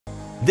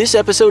This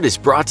episode is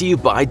brought to you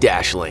by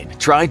Dashlane.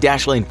 Try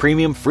Dashlane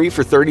Premium free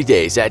for 30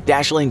 days at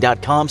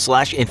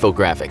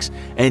dashlane.com/infographics.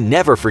 And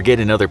never forget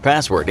another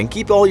password and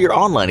keep all your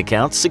online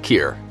accounts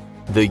secure.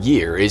 The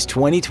year is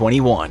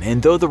 2021,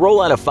 and though the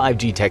rollout of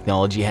 5G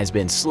technology has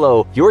been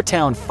slow, your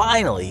town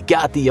finally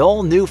got the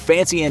all-new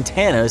fancy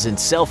antennas and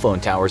cell phone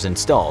towers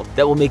installed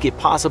that will make it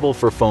possible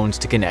for phones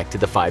to connect to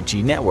the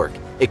 5G network.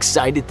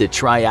 Excited to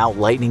try out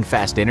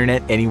lightning-fast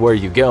internet anywhere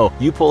you go,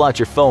 you pull out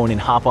your phone and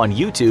hop on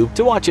YouTube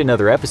to watch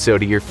another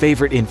episode of your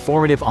favorite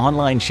informative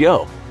online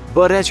show.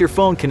 But as your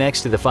phone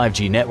connects to the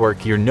 5G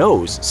network, your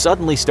nose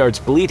suddenly starts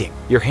bleeding,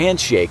 your hands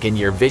shake and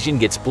your vision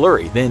gets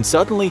blurry, then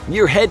suddenly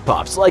your head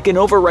pops like an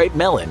overripe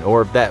melon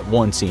or that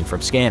one scene from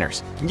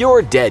Scanners.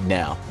 You're dead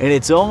now, and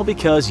it's all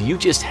because you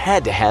just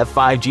had to have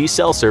 5G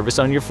cell service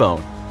on your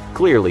phone.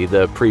 Clearly,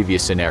 the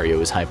previous scenario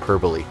is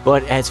hyperbole,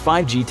 but as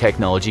 5G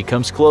technology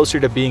comes closer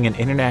to being an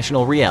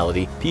international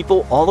reality,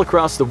 people all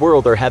across the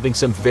world are having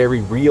some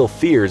very real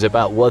fears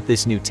about what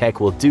this new tech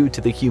will do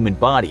to the human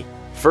body.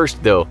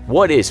 First though,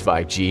 what is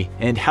 5G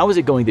and how is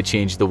it going to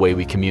change the way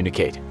we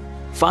communicate?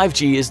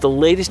 5G is the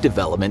latest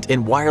development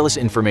in wireless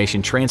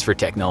information transfer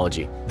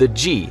technology. The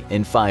G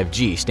in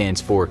 5G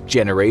stands for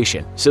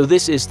generation, so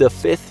this is the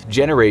 5th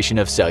generation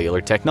of cellular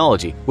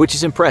technology, which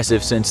is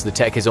impressive since the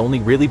tech has only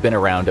really been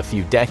around a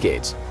few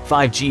decades.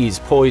 5G is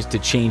poised to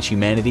change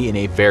humanity in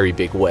a very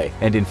big way,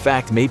 and in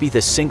fact may be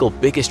the single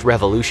biggest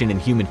revolution in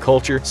human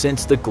culture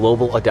since the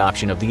global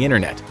adoption of the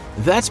internet.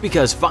 That's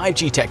because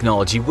 5G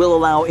technology will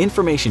allow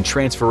information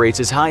transfer rates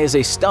as high as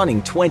a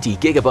stunning 20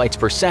 gigabytes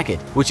per second,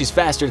 which is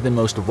faster than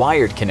most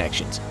wired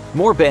connections.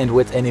 More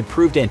bandwidth and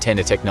improved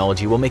antenna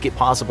technology will make it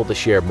possible to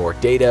share more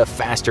data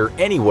faster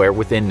anywhere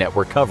within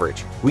network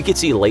coverage. We could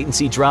see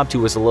latency drop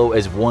to as low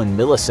as 1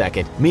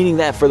 millisecond, meaning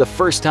that for the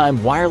first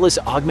time, wireless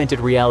augmented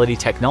reality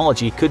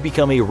technology could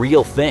become a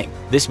real thing.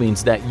 This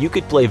means that you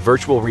could play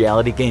virtual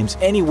reality games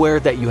anywhere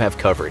that you have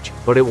coverage,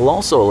 but it will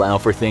also allow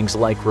for things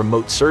like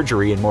remote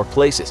surgery in more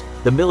places.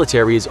 The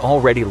military is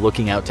already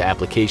looking out to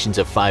applications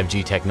of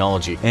 5G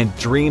technology and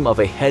dream of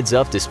a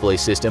heads-up display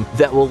system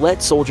that will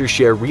let soldiers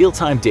share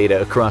real-time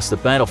data across the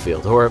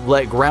battlefield, or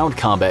let ground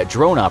combat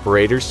drone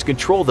operators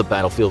control the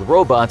battlefield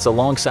robots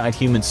alongside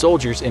human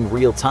soldiers in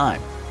real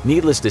time.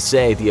 Needless to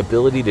say, the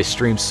ability to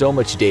stream so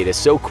much data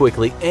so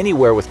quickly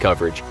anywhere with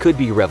coverage could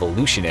be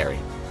revolutionary.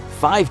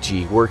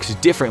 5G works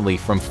differently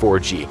from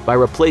 4G by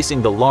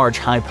replacing the large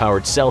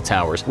high-powered cell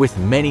towers with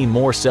many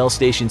more cell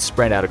stations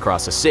spread out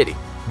across a city.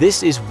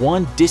 This is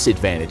one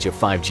disadvantage of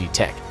 5G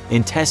tech.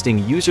 In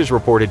testing, users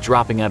reported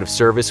dropping out of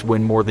service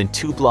when more than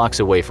 2 blocks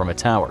away from a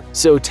tower.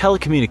 So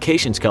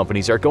telecommunications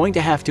companies are going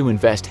to have to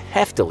invest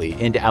heftily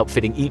into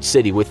outfitting each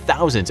city with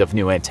thousands of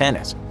new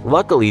antennas.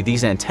 Luckily,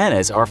 these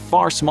antennas are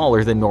far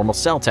smaller than normal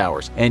cell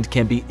towers and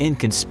can be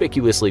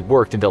inconspicuously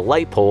worked into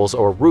light poles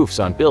or roofs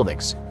on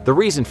buildings. The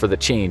reason for the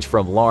change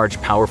from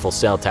large, powerful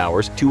cell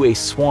towers to a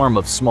swarm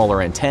of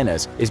smaller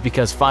antennas is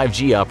because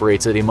 5G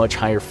operates at a much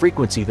higher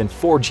frequency than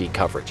 4G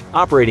coverage,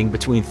 operating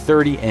between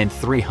 30 and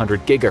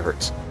 300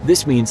 gigahertz.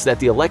 This means that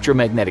the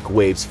electromagnetic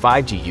waves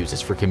 5G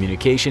uses for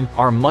communication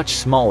are much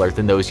smaller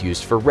than those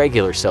used for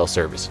regular cell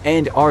service,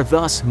 and are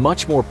thus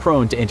much more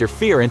prone to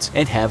interference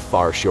and have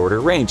far shorter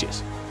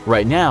ranges.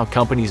 Right now,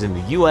 companies in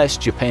the US,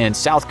 Japan,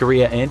 South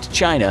Korea, and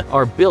China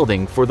are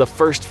building for the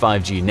first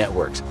 5G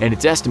networks, and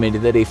it's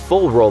estimated that a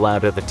full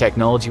rollout of the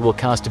technology will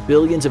cost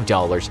billions of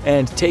dollars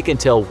and take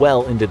until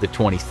well into the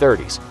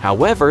 2030s.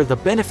 However, the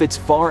benefits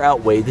far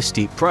outweigh the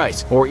steep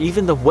price, or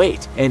even the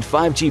wait, and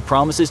 5G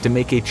promises to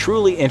make a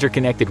truly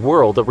interconnected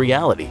world a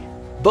reality.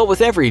 But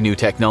with every new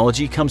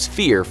technology comes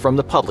fear from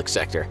the public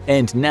sector,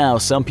 and now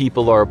some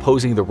people are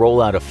opposing the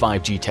rollout of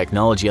 5G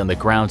technology on the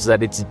grounds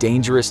that it's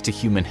dangerous to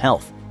human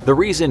health. The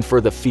reason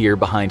for the fear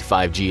behind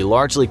 5G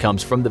largely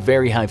comes from the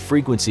very high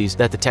frequencies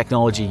that the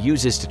technology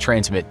uses to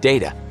transmit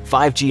data.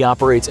 5G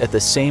operates at the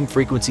same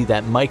frequency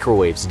that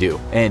microwaves do,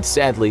 and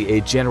sadly,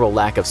 a general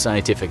lack of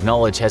scientific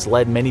knowledge has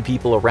led many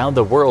people around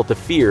the world to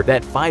fear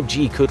that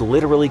 5G could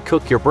literally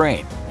cook your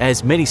brain.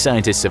 As many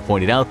scientists have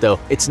pointed out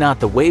though, it's not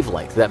the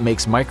wavelength that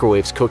makes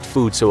microwaves cook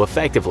food so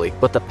effectively,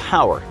 but the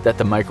power that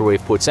the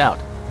microwave puts out.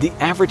 The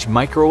average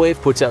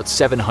microwave puts out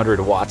 700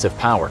 watts of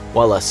power,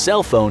 while a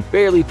cell phone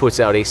barely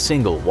puts out a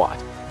single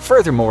watt.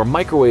 Furthermore,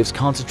 microwaves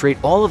concentrate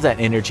all of that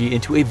energy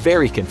into a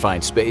very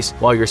confined space,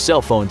 while your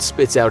cell phone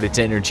spits out its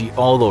energy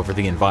all over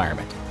the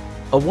environment.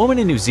 A woman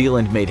in New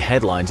Zealand made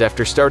headlines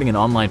after starting an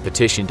online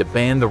petition to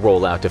ban the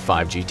rollout of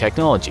 5G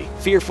technology,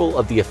 fearful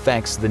of the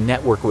effects the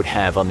network would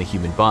have on the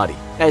human body.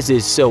 As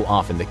is so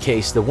often the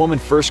case, the woman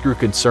first grew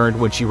concerned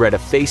when she read a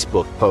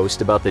Facebook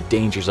post about the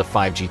dangers of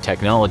 5G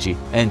technology,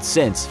 and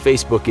since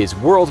Facebook is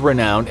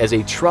world-renowned as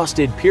a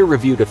trusted,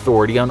 peer-reviewed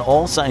authority on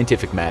all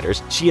scientific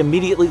matters, she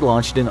immediately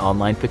launched an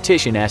online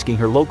petition asking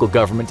her local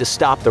government to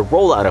stop the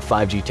rollout of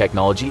 5G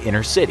technology in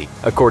her city.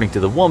 According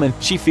to the woman,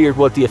 she feared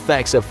what the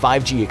effects of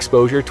 5G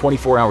exposure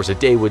 24 hours a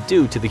day would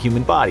do to the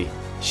human body.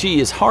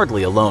 She is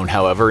hardly alone,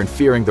 however, in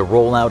fearing the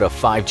rollout of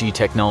 5G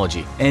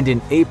technology, and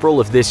in April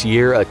of this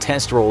year, a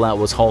test rollout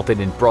was halted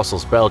in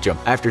Brussels, Belgium,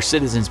 after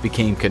citizens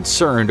became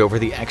concerned over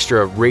the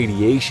extra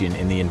radiation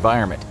in the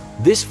environment.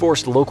 This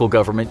forced local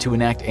government to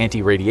enact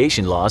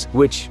anti-radiation laws,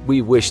 which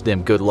we wish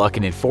them good luck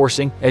in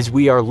enforcing, as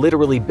we are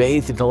literally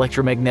bathed in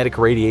electromagnetic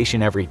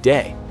radiation every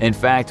day. In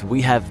fact, we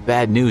have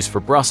bad news for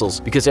Brussels,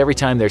 because every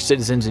time their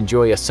citizens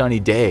enjoy a sunny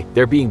day,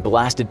 they're being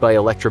blasted by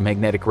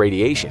electromagnetic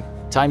radiation.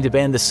 Time to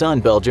ban the sun,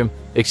 Belgium.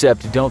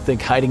 Except don't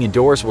think hiding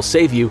indoors will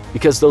save you,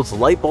 because those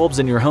light bulbs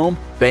in your home,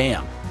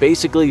 bam,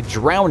 basically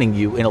drowning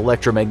you in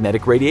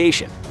electromagnetic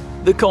radiation.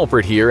 The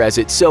culprit here, as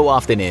it so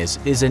often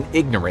is an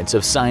ignorance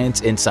of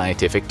science and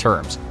scientific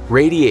terms.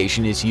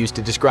 Radiation is used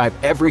to describe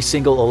every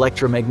single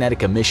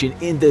electromagnetic emission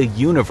in the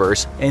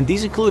universe, and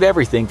these include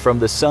everything from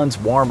the sun's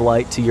warm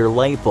light to your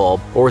light bulb,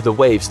 or the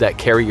waves that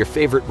carry your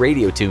favorite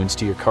radio tunes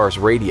to your car's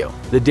radio.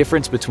 The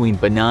difference between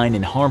benign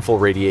and harmful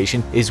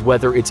radiation is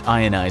whether it's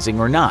ionizing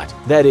or not.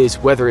 That is,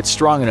 whether it's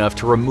strong enough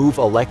to remove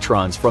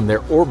electrons from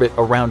their orbit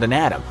around an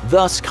atom,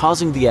 thus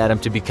causing the atom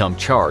to become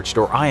charged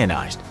or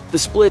ionized. The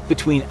split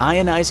between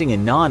ionizing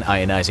and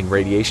non-ionizing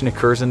radiation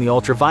occurs in the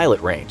ultraviolet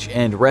range,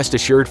 and rest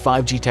assured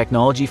 5G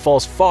technology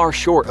falls far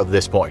short of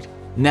this point.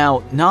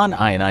 Now,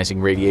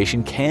 non-ionizing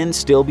radiation can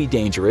still be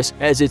dangerous,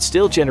 as it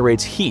still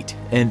generates heat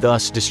and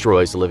thus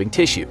destroys living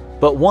tissue.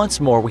 But once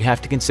more, we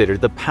have to consider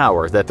the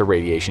power that the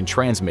radiation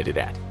transmitted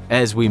at.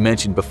 As we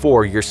mentioned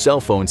before, your cell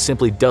phone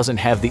simply doesn't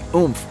have the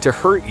oomph to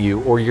hurt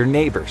you or your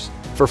neighbors.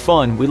 For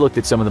fun, we looked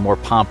at some of the more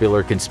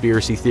popular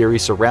conspiracy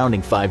theories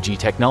surrounding 5G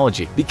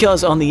technology,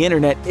 because on the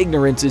internet,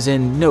 ignorance is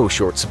in no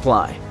short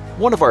supply.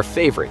 One of our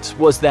favorites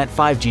was that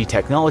 5G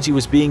technology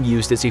was being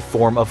used as a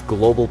form of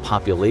global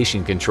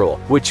population control,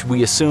 which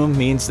we assume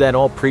means that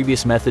all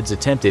previous methods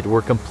attempted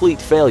were complete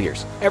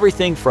failures.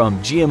 Everything from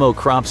GMO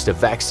crops to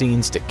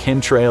vaccines to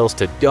chemtrails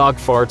to dog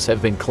farts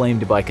have been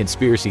claimed by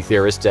conspiracy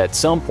theorists at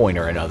some point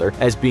or another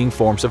as being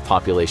forms of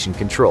population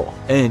control.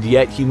 And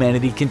yet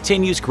humanity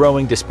continues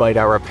growing despite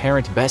our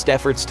apparent best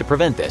efforts to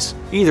prevent this.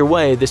 Either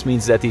way, this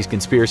means that these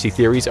conspiracy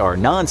theories are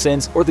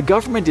nonsense, or the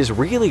government is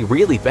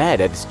really bad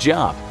at its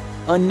job.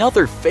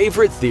 Another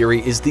favorite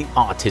theory is the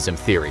autism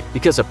theory,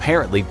 because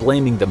apparently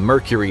blaming the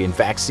mercury in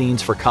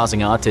vaccines for causing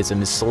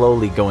autism is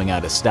slowly going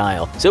out of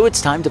style, so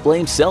it's time to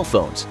blame cell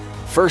phones.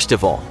 First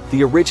of all,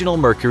 the original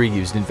mercury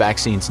used in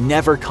vaccines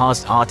never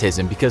caused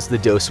autism because the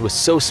dose was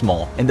so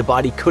small and the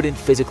body couldn't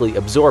physically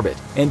absorb it,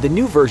 and the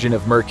new version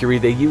of mercury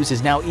they use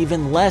is now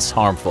even less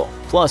harmful.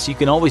 Plus, you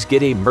can always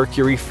get a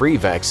mercury-free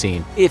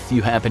vaccine if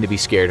you happen to be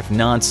scared of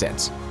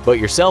nonsense. But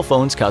your cell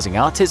phone's causing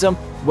autism?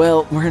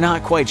 Well, we're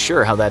not quite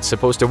sure how that's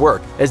supposed to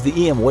work, as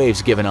the EM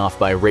waves given off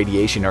by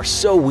radiation are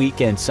so weak,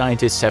 and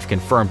scientists have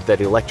confirmed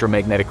that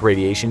electromagnetic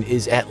radiation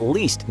is at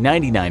least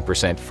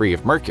 99% free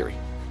of mercury.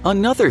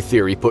 Another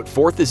theory put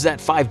forth is that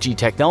 5G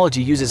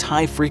technology uses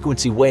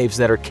high-frequency waves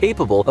that are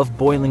capable of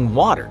boiling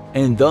water,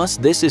 and thus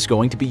this is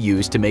going to be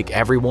used to make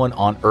everyone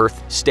on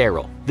Earth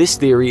sterile. This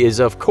theory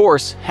is, of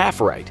course, half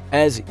right,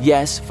 as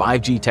yes,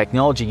 5G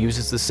technology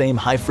uses the same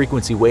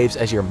high-frequency waves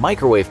as your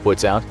microwave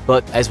puts out,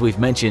 but as we've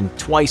mentioned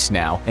twice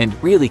now, and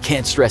really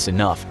can't stress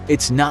enough,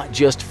 it's not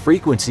just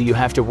frequency you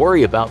have to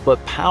worry about,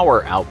 but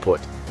power output.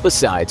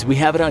 Besides, we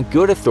have it on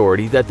good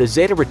authority that the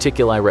Zeta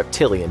Reticuli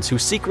reptilians who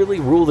secretly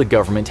rule the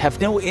government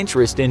have no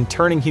interest in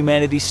turning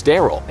humanity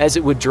sterile, as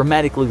it would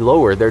dramatically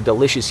lower their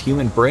delicious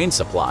human brain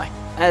supply.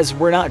 As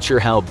we're not sure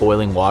how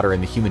boiling water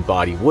in the human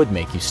body would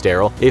make you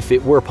sterile. If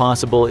it were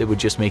possible, it would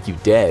just make you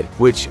dead,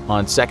 which,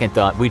 on second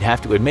thought, we'd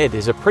have to admit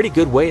is a pretty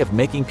good way of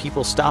making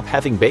people stop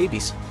having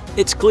babies.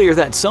 It's clear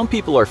that some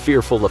people are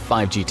fearful of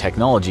 5G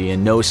technology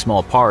in no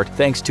small part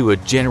thanks to a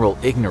general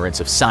ignorance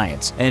of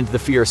science and the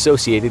fear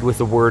associated with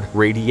the word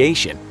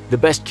radiation. The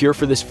best cure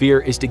for this fear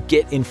is to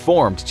get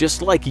informed,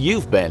 just like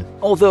you've been.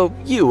 Although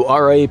you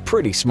are a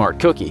pretty smart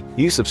cookie.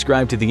 You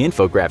subscribe to the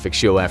Infographics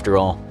show after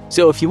all.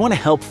 So if you want to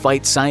help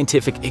fight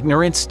scientific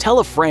ignorance, tell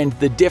a friend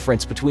the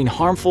difference between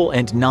harmful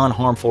and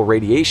non-harmful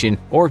radiation,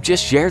 or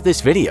just share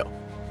this video.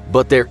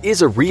 But there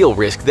is a real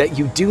risk that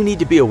you do need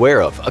to be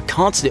aware of, a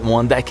constant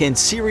one that can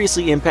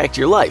seriously impact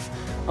your life,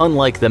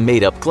 unlike the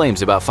made-up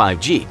claims about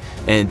 5G,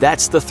 and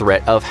that's the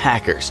threat of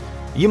hackers.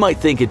 You might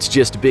think it's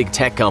just big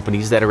tech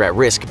companies that are at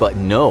risk, but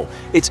no,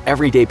 it's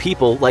everyday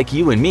people like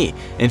you and me.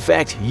 In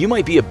fact, you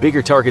might be a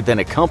bigger target than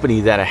a company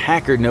that a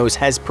hacker knows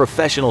has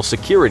professional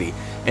security,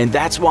 and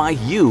that's why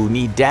you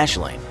need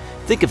Dashlane.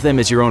 Think of them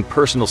as your own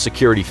personal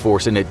security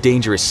force in a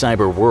dangerous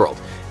cyber world,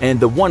 and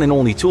the one and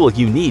only tool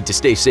you need to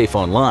stay safe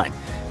online.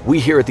 We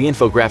here at the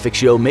Infographics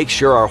Show make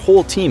sure our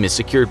whole team is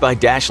secured by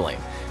Dashlane,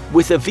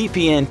 with a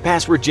VPN,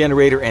 password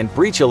generator, and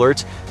breach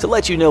alerts to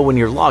let you know when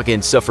your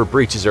logins suffer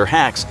breaches or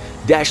hacks.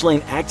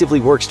 Dashlane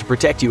actively works to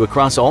protect you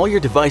across all your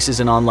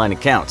devices and online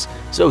accounts,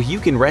 so you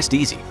can rest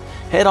easy.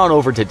 Head on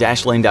over to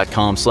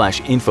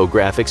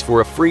dashlane.com/infographics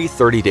for a free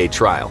 30-day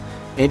trial.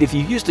 And if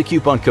you use the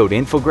coupon code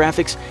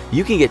Infographics,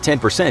 you can get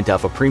 10%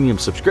 off a premium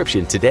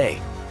subscription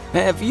today.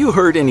 Have you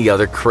heard any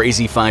other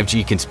crazy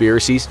 5G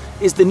conspiracies?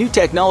 Is the new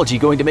technology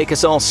going to make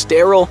us all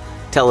sterile?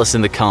 Tell us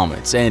in the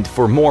comments, and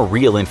for more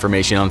real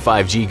information on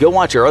 5G, go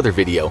watch our other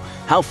video,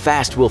 How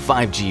Fast Will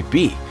 5G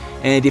Be?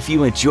 And if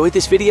you enjoyed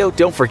this video,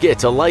 don't forget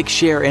to like,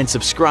 share, and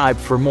subscribe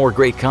for more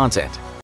great content.